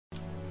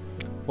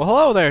Well,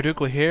 hello there,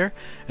 Dukely here,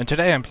 and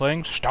today I'm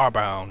playing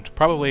Starbound,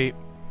 probably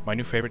my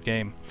new favorite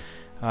game.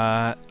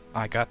 I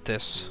got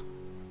this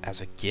as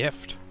a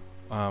gift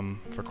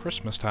for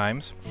Christmas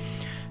times,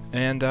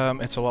 and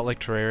it's a lot like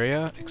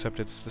Terraria, except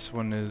this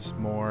one is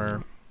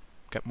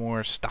got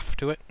more stuff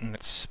to it, and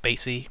it's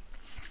spacey,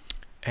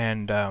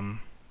 and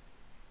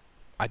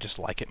I just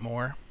like it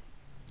more.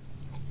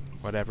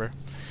 Whatever.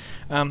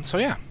 So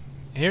yeah,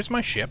 here's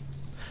my ship.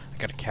 I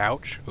got a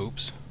couch.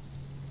 Oops.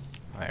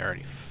 I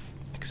already...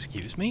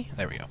 Excuse me?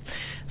 There we go.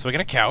 So we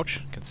got a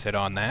couch, can sit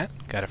on that.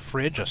 Got a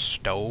fridge, a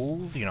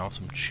stove, you know,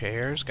 some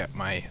chairs. Got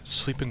my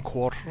sleeping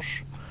quarters.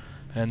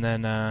 And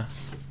then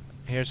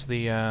here's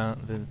the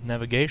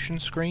navigation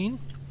screen.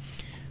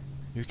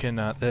 You can,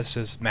 this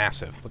is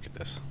massive. Look at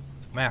this.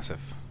 It's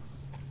massive.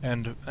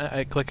 And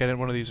I click at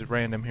one of these at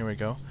random. Here we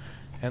go.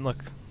 And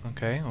look.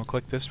 Okay, I'll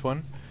click this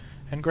one.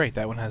 And great,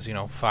 that one has, you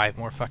know, 5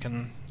 more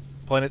fucking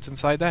planets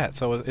inside that.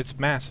 So it's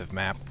massive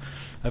map.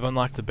 I've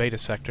unlocked the beta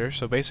sector,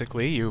 so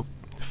basically you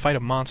fight a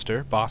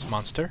monster, boss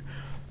monster,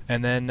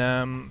 and then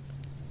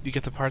you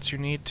get the parts you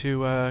need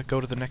to go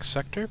to the next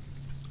sector.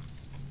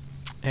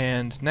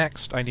 And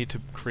next I need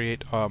to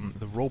create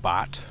the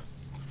robot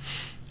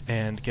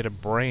and get a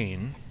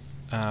brain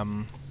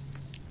and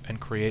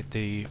create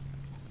the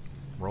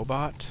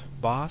robot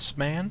boss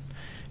man,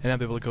 and I'll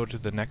be able to go to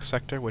the next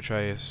sector, which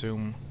I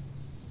assume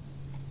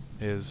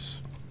is,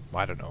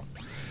 I don't know,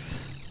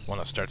 one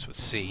that starts with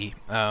C.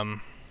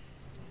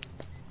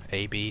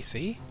 A, B,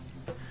 C?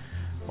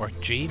 Or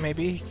G,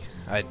 maybe?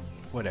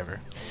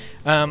 Whatever.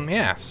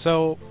 Yeah,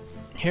 so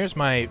here's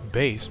my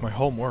base, my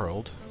home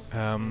world.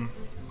 I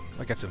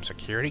got some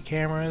security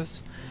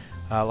cameras,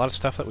 a lot of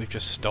stuff that we've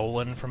just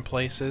stolen from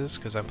places,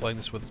 because I'm playing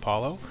this with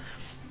Apollo.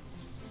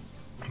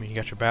 I mean, you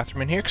got your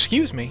bathroom in here,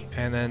 excuse me!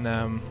 And then,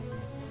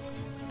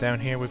 down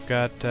here we've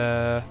got,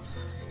 the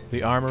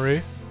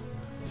armory,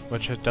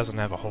 which doesn't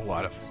have a whole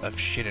lot of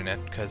shit in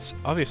it, because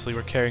obviously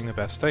we're carrying the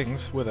best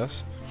things with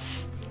us.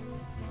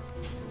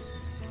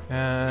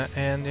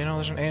 And, you know,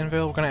 there's an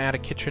anvil. We're going to add a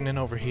kitchen in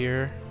over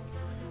here.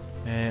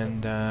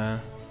 And,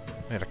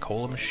 we had a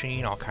cola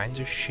machine, all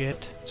kinds of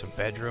shit. Some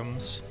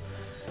bedrooms.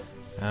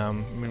 I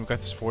mean, we've got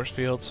this force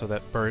field so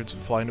that birds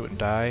fly into it and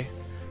die.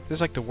 This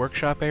is like the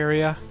workshop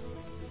area.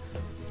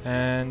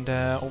 And,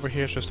 over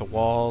here is just a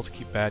wall to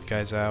keep bad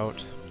guys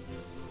out.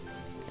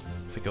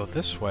 If we go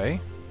this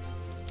way,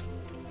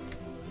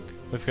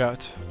 we've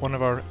got one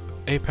of our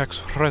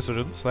Apex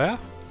residents there.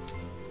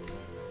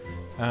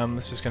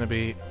 This is going to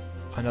be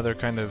another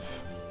kind of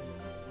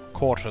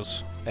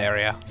quarters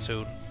area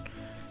soon.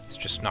 It's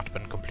just not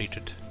been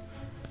completed.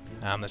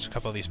 There's a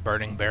couple of these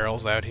burning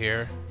barrels out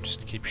here just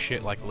to keep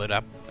shit like lit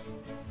up.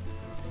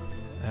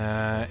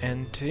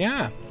 And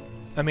yeah,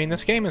 I mean,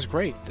 this game is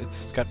great.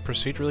 It's got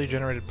procedurally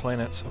generated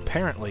planets,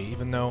 apparently,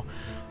 even though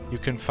you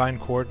can find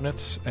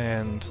coordinates.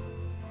 And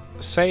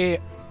say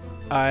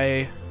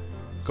I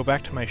go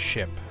back to my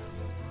ship.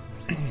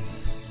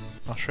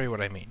 I'll show you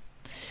what I mean.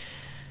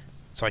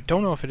 So I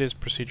don't know if it is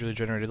procedurally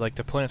generated, like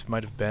the planets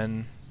might have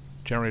been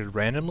generated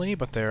randomly,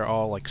 but they're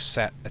all like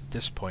set at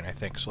this point, I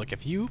think. So like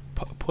if you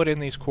put in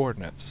these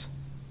coordinates,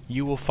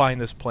 you will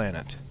find this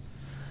planet,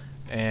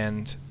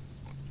 and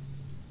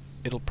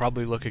it'll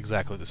probably look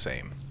exactly the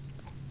same.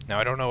 Now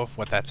I don't know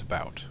what that's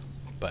about,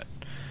 but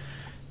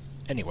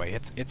anyway,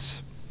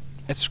 it's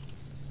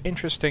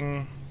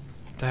interesting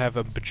to have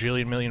a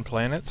bajillion million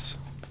planets,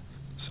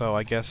 so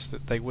I guess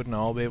that they wouldn't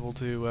all be able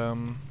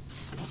to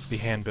be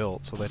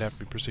hand-built, so they'd have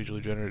to be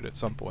procedurally generated at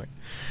some point.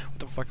 What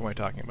the fuck am I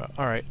talking about?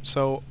 Alright,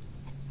 so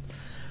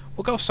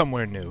we'll go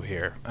somewhere new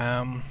here.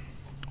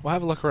 We'll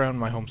have a look around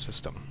my home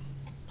system,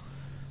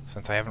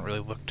 since I haven't really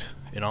looked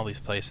in all these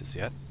places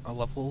yet. A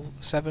level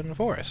 7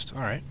 forest.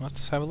 Alright,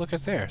 let's have a look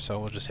at there. So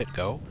we'll just hit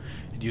go.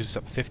 It uses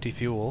up 50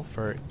 fuel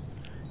for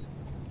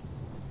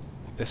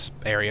this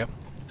area.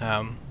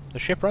 The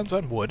ship runs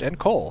on wood and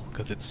coal,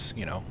 because it's,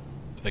 you know,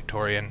 a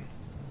Victorian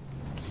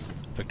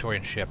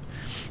ship.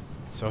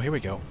 So here we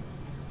go.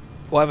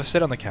 We'll have a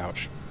sit on the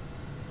couch.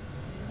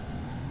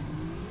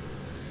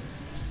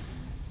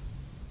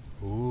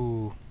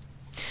 Ooh.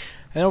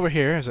 And over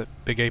here, as a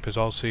big ape is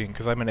all seeing,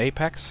 because I'm an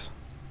apex,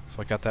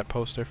 so I got that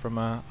poster from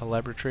a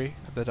laboratory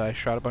that I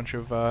shot a bunch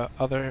of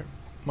other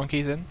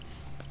monkeys in.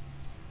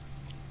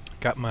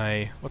 Got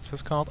my, what's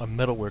this called? A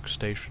metalwork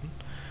station.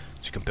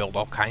 So you can build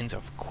all kinds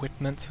of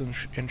equipments and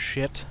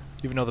shit.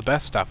 Even though the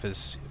best stuff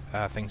is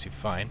things you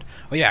find.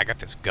 Oh yeah, I got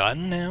this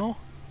gun now.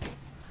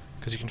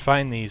 Because you can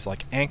find these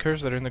like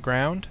anchors that are in the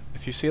ground.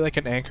 If you see like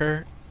an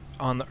anchor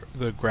on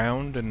the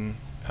ground and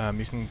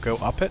you can go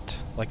up it,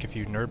 like if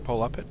you nerd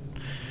pull up it,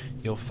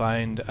 you'll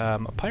find a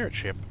pirate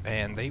ship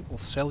and they will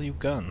sell you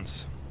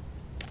guns.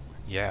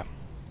 Yeah,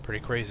 pretty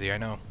crazy, I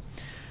know.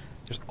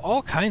 There's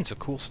all kinds of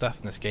cool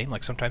stuff in this game.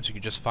 Like sometimes you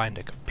can just find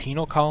a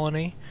penal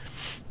colony,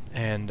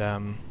 and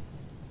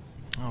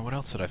oh, what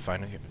else did I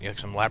find? Like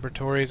some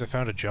laboratories. I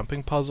found a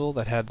jumping puzzle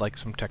that had like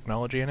some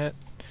technology in it.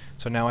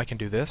 So now I can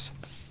do this,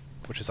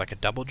 which is like a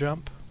double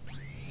jump.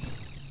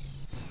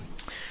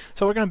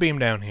 So we're going to beam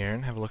down here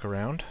and have a look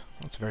around.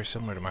 It's very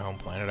similar to my home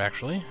planet,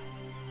 actually.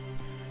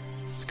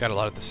 It's got a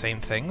lot of the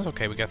same things.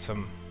 Okay, we got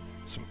some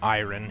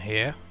iron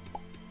here.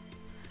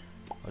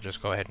 I'll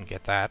just go ahead and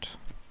get that.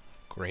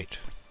 Great.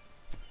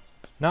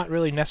 Not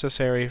really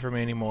necessary for me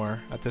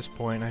anymore at this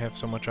point. I have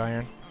so much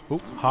iron.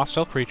 Oop,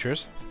 hostile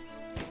creatures.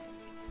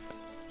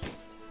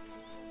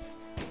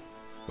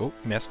 Oh,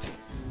 missed.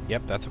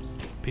 Yep, that's a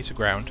piece of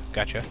ground.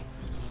 Gotcha.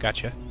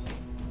 Gotcha.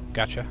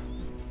 Gotcha.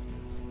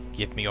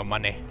 Give me your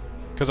money.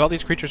 Because all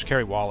these creatures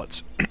carry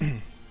wallets.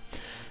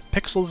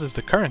 Pixels is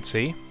the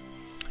currency.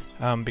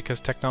 Because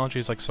technology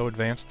is like so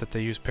advanced that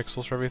they use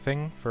pixels for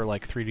everything, for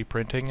like 3D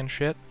printing and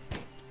shit.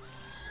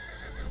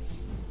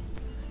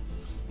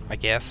 I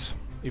guess.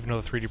 Even though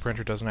the 3D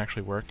printer doesn't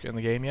actually work in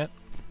the game yet.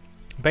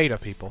 Beta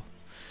people.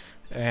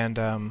 And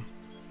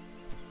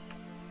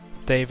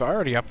they've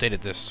already updated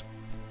this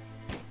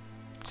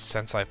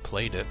since I've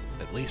played it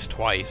at least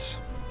twice.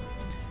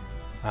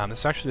 This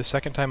is actually the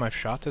second time I've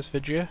shot this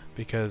video,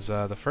 because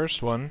the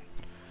first one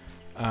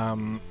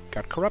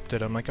got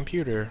corrupted on my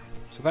computer,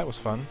 so that was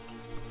fun.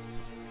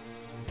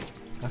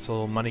 That's a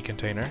little money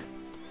container.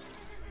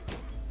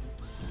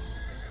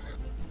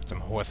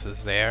 Some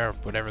horses there,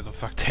 whatever the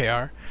fuck they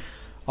are.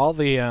 All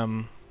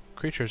the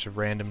creatures are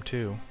random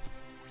too.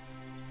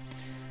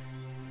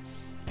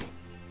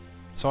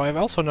 So I've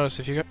also noticed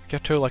if you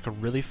get to like a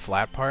really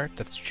flat part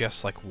that's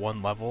just like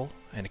one level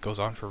and it goes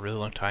on for a really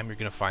long time, you're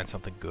gonna find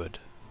something good.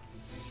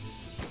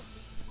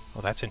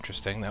 Well, that's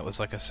interesting. That was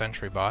like a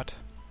sentry bot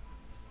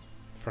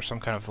for some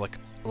kind of like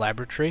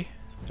laboratory.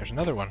 There's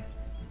another one.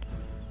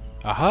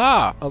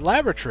 Aha! A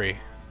laboratory!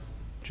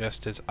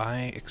 Just as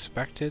I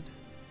expected.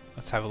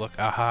 Let's have a look.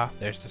 Aha!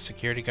 There's the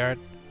security guard.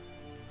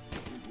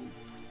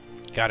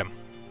 Got him.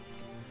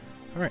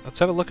 Alright, let's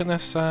have a look in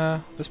this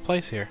this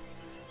place here.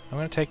 I'm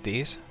gonna take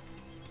these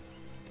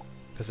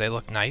because they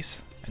look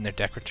nice and they're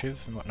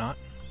decorative and whatnot.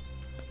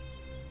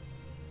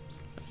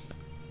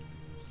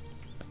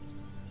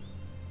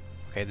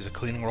 Okay, there's a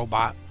cleaning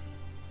robot.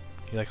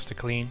 He likes to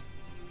clean.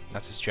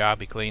 That's his job,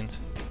 he cleans.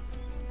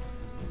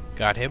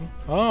 Got him.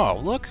 Oh,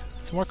 look!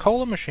 Some more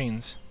cola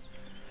machines.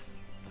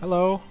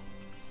 Hello.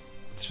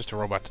 It's just a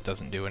robot that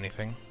doesn't do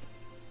anything.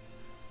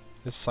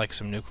 There's like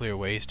some nuclear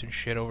waste and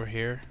shit over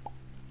here.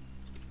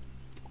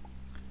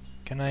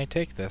 Can I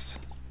take this?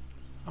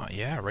 Oh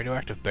yeah,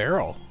 radioactive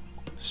barrel.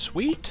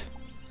 Sweet!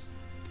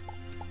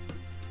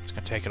 Just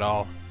gonna take it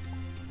all.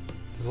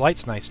 The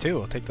light's nice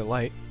too, I'll take the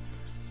light.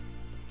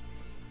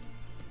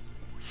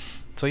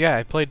 So yeah,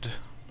 I played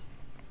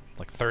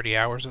like 30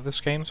 hours of this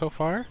game so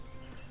far.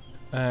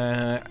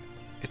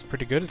 It's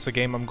pretty good. It's a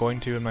game I'm going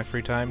to in my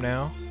free time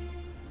now.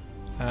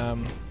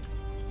 And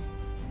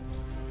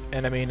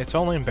I mean, it's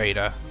only in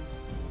beta.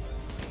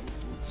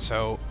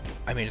 So,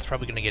 I mean, it's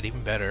probably going to get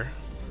even better.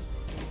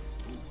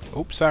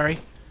 Oops, sorry.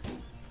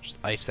 Just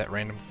ice that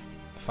random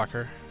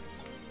fucker.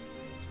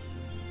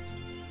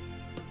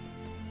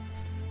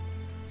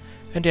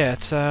 And yeah,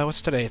 it's,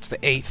 what's today? It's the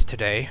 8th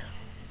today.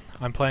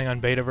 I'm playing on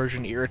beta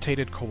version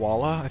Irritated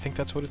Koala. I think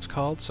that's what it's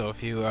called. So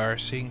if you are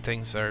seeing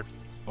things or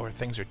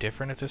things are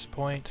different at this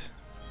point,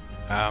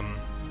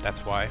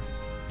 that's why.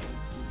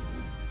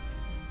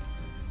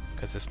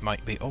 Because this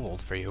might be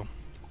old for you.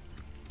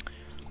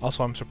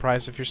 Also, I'm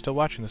surprised if you're still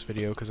watching this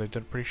video, because I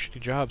did a pretty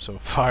shitty job so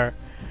far.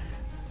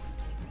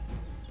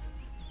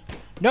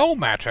 No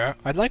matter!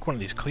 I'd like one of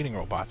these cleaning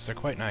robots, they're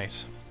quite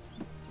nice.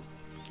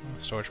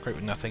 Storage crate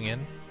with nothing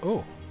in.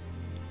 Oh!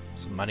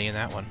 Some money in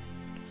that one.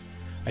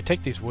 I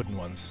take these wooden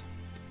ones.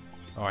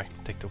 Oh,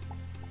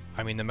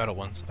 I mean the metal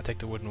ones. I take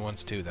the wooden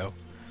ones too, though.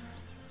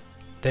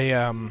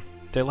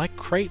 They're like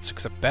crates,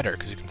 except better,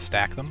 because you can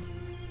stack them.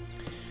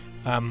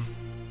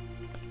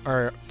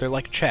 Or they're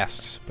like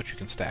chests, but you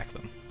can stack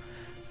them.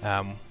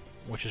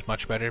 Which is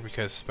much better,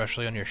 because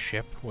especially on your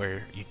ship,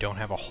 where you don't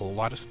have a whole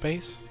lot of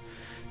space,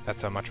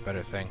 that's a much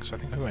better thing. So I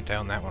think we went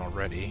down that one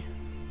already.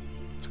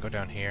 Let's go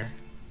down here.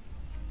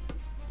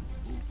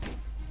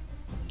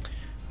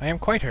 I am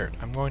quite hurt.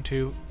 I'm going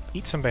to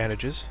eat some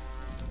bandages.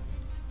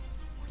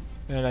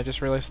 And I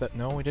just realized that,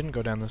 no, we didn't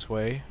go down this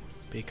way,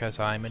 because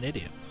I'm an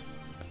idiot.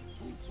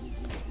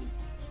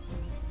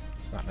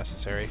 It's not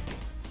necessary.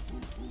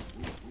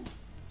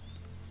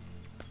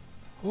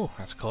 Ooh,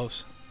 that's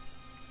close.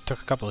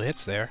 Took a couple of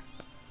hits there.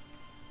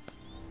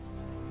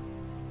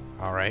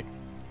 Alright.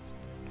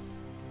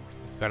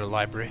 We've got a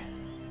library.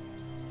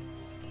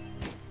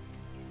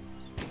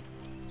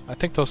 I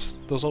think those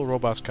little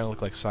robots kind of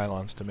look like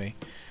Cylons to me.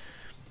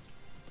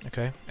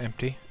 Okay,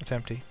 empty. It's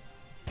empty.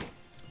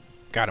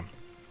 Got him.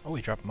 Oh,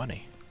 he dropped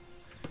money.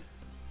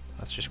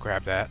 Let's just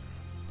grab that.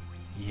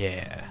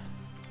 Yeah.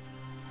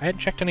 I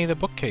hadn't checked any of the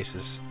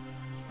bookcases.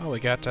 Oh, we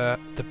got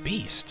the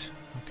Beast.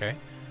 Okay.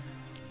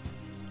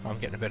 Oh, I'm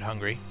getting a bit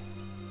hungry.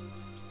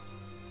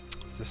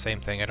 It's the same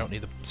thing. I don't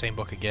need the same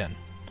book again.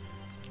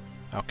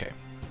 Okay.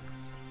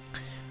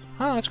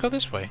 Oh, let's go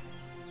this way.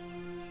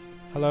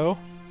 Hello?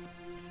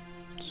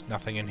 There's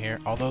nothing in here.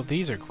 Although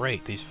these are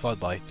great, these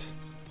floodlights.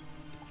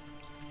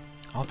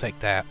 I'll take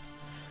that.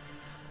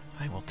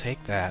 I will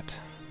take that.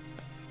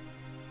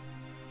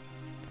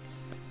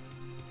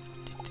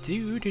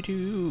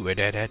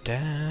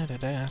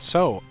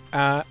 So,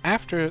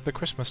 after the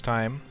Christmas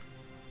time,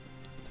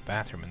 the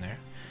bathroom in there,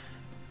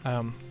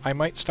 I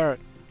might start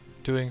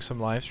doing some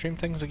live stream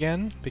things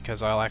again,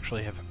 because I'll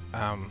actually have,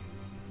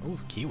 ooh,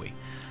 kiwi.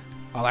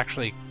 I'll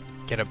actually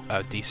get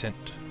a decent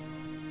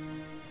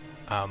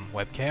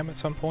webcam at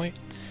some point.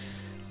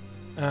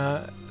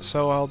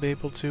 So I'll be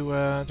able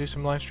to do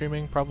some live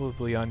streaming,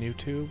 probably on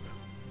YouTube,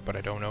 but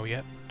I don't know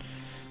yet.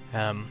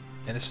 And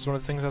this is one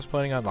of the things I was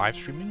planning on live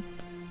streaming.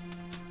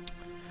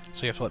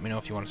 So you have to let me know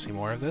if you want to see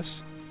more of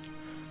this.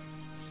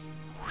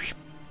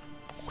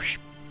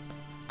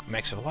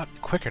 Makes it a lot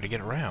quicker to get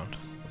around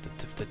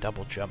with the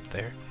double jump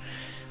there.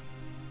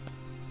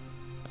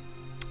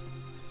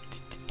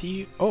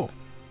 Oh!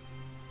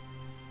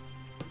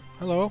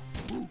 Hello?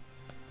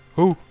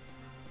 Who?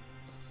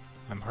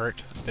 I'm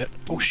hurt a bit.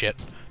 Oh shit.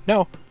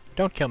 No!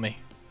 Don't kill me.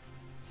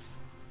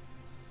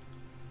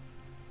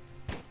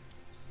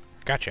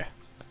 Gotcha.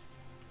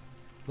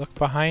 Look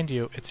behind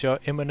you. It's your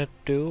imminent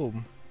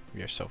doom.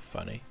 You're so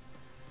funny.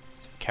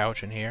 There's a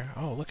couch in here.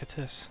 Oh, look at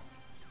this.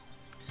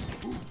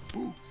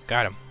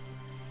 Got him.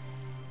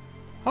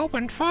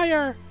 Open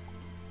fire!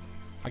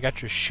 I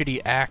got your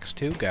shitty axe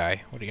too,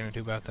 guy. What are you gonna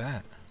do about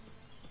that?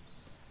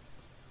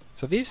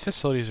 So these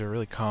facilities are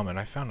really common.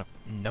 I found a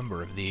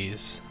number of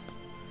these.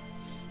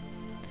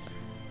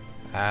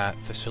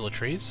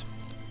 Facilitaries.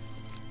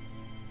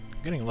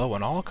 I'm getting low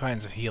on all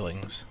kinds of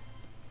healings.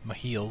 My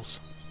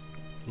heals.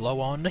 Low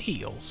on the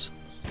heals.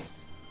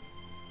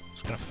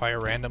 Just gonna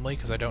fire randomly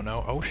because I don't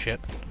know. Oh shit.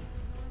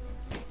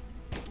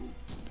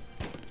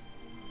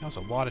 That was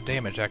a lot of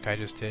damage that guy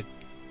just did.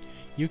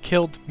 You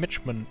killed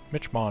Mitchmon.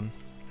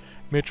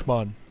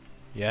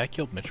 Yeah, I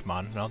killed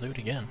Mitchmon, and I'll do it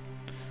again.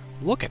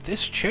 Look at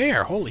this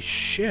chair! Holy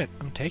shit!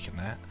 I'm taking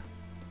that.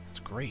 It's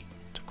great.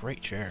 It's a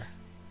great chair.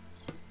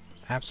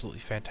 Absolutely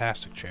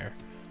fantastic chair.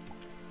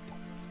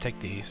 Let's take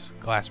these.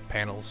 Glass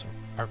panels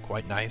are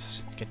quite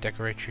nice. You can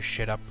decorate your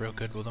shit up real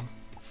good with them.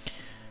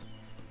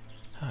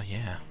 Oh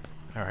yeah.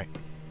 Alright.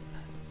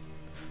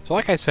 So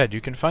like I said,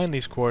 you can find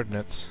these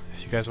coordinates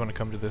if you guys want to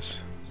come to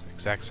this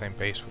exact same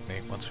base with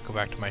me. Once we go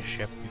back to my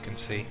ship, you can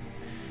see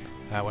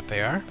what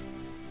they are.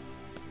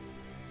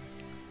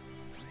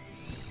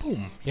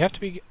 Boom! You have to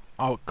be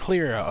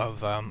clear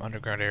of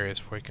underground areas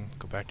before you can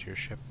go back to your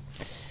ship.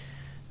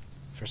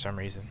 For some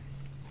reason.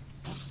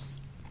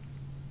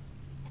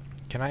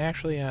 Can I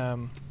actually,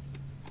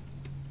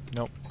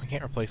 nope, I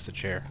can't replace the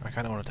chair. I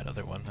kind of wanted that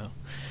other one, though.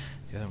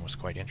 The other one was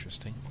quite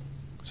interesting.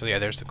 So yeah,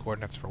 there's the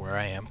coordinates for where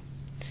I am.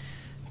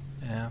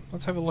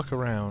 Let's have a look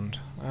around.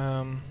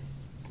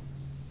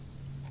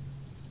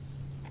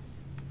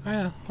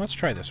 Let's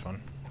try this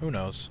one. Who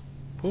knows?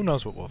 Who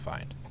knows what we'll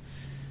find?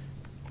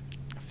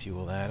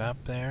 Fuel that up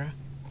there.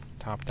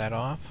 Top that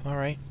off.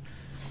 Alright.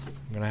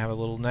 I'm gonna have a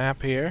little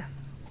nap here.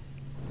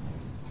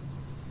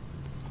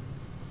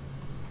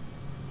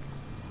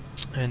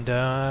 And,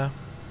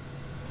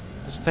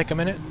 this will take a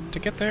minute to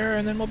get there,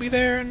 and then we'll be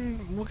there,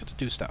 and we'll get to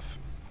do stuff.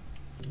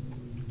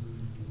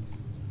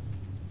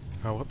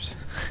 Oh, whoops.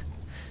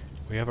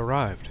 We have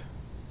arrived.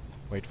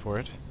 Wait for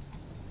it.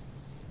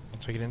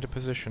 Once we get into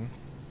position,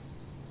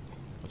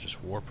 we'll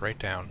just warp right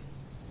down.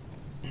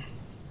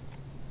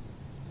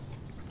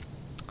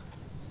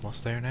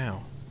 Almost there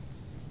now.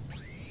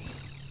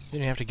 You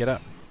didn't have to get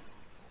up.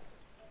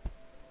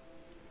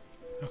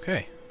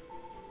 Okay.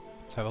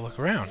 Let's have a look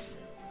around.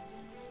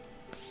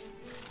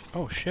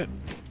 Oh shit.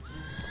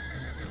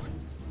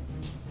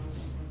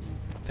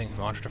 Thing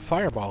launched a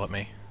fireball at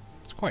me.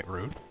 It's quite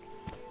rude.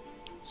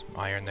 Some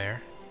iron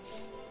there.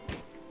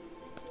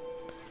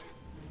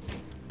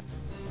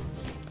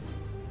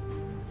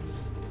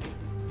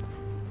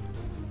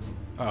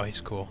 Oh, he's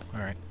cool.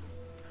 Alright.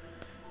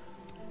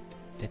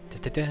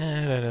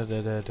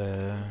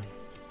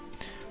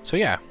 So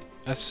yeah,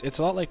 it's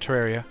a lot like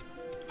Terraria.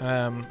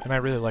 And I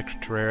really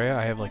liked Terraria.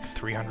 I have like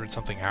 300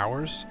 something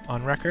hours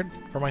on record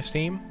for my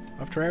Steam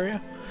of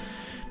Terraria.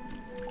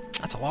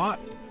 That's a lot.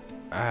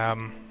 I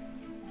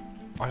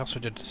also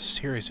did a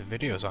series of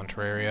videos on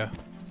Terraria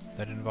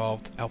that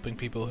involved helping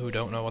people who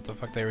don't know what the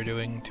fuck they were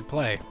doing to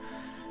play.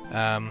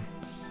 I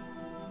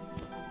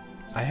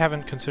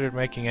haven't considered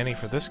making any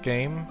for this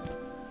game,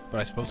 but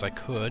I suppose I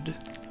could.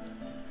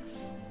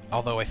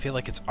 Although I feel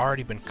like it's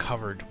already been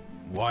covered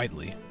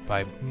widely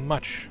by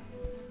much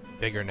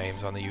bigger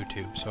names on the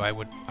YouTube, so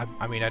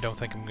I mean, I don't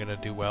think I'm gonna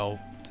do well.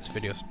 This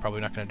video's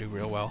probably not gonna do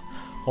real well.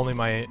 Only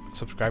my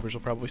subscribers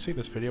will probably see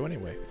this video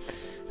anyway.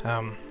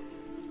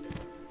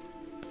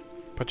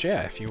 But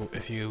yeah, if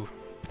you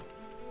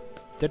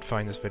did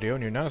find this video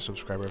and you're not a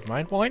subscriber of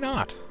mine, why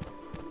not?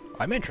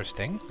 I'm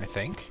interesting, I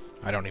think.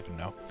 I don't even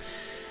know.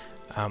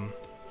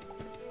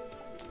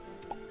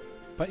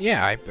 But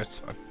yeah,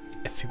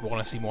 if people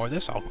want to see more of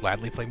this, I'll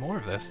gladly play more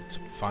of this. It's a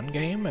fun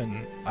game,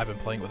 and I've been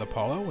playing with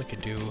Apollo. We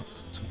could do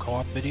some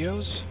co-op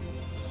videos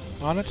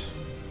on it.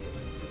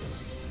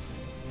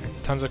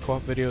 Tons of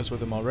co-op videos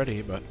with him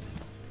already, but,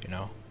 you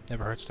know,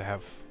 never hurts to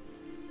have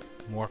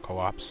more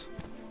co-ops.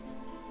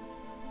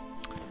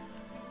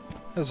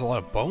 There's a lot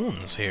of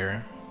bones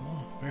here.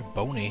 Oh, very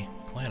bony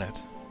planet.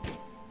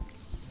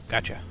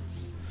 Gotcha.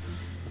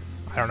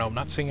 I don't know, I'm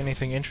not seeing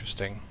anything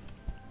interesting.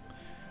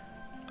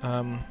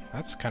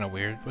 That's kind of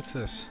weird. What's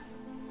this?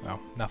 Oh,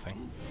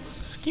 nothing.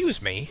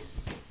 Excuse me?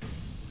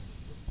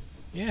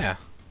 Yeah.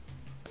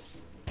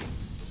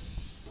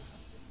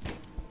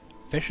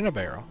 Fish in a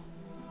barrel.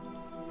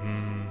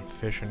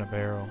 Fish in a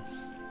barrel.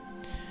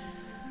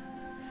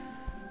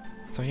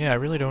 So yeah, I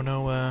really don't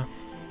know,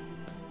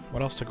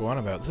 what else to go on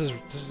about. This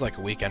is like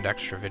a weekend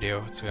extra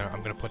video.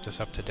 I'm gonna put this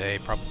up today,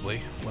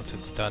 probably, once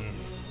it's done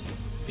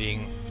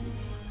being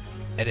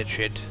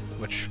edited,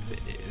 which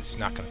is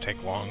not gonna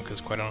take long, because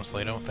quite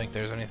honestly I don't think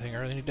there's anything I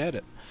really need to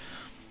edit.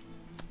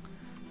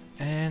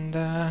 And,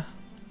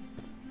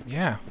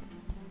 yeah.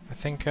 I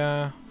think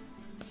I'll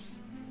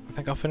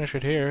finish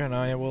it here, and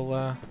I will,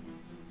 I'll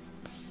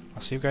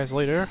see you guys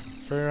later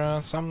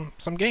for, some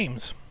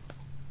games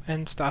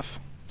and stuff.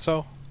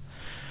 So,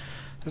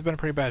 this has been a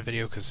pretty bad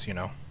video, because, you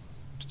know,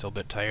 still a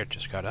bit tired,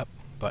 just got up,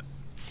 but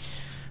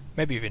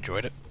maybe you've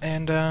enjoyed it,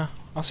 and,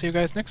 I'll see you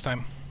guys next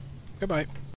time. Goodbye.